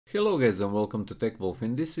Hello guys and welcome to TechWolf.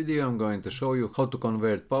 In this video I'm going to show you how to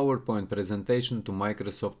convert PowerPoint presentation to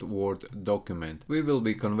Microsoft Word document. We will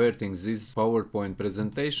be converting this PowerPoint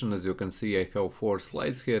presentation. As you can see, I have 4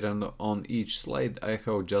 slides here, and on each slide I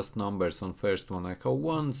have just numbers. On first one I have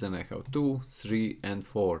 1, then I have 2, 3 and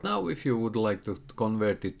 4. Now if you would like to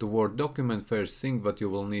convert it to Word document, first thing what you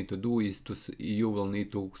will need to do is you will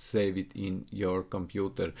need to save it in your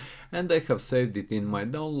computer. And I have saved it in my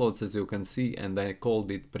downloads, as you can see, and I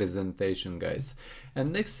called it presentation, guys.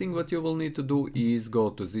 And next thing what you will need to do is go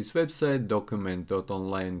to this website,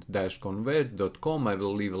 document.online-convert.com. I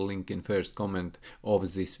will leave a link in first comment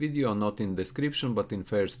of this video, not in description but in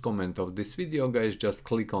first comment of this video, guys. Just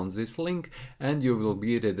click on this link and you will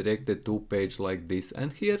be redirected to a page like this,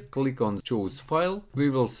 and here click on choose file. We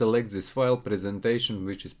will select this file presentation,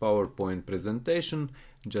 which is PowerPoint presentation.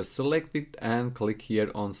 Just select it and click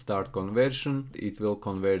here on start conversion. It will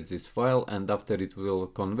convert this file, and after it will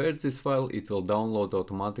convert this file, it will download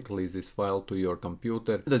automatically this file to your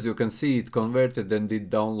computer. And as you can see, it's converted and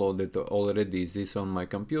it downloaded already this on my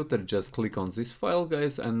computer. Just click on this file,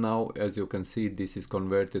 guys, and now as you can see, this is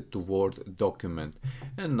converted to Word document.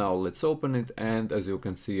 And now let's open it, and as you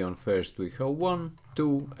can see, on first we have 1,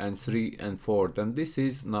 2 and 3 and 4, and this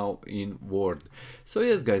is now in Word. So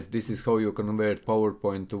yes guys, this is how you convert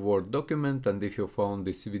PowerPoint to Word document. And if you found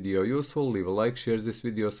this video useful, leave a like, share this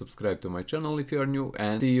video, subscribe to my channel if you are new,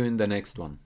 and see you in the next one.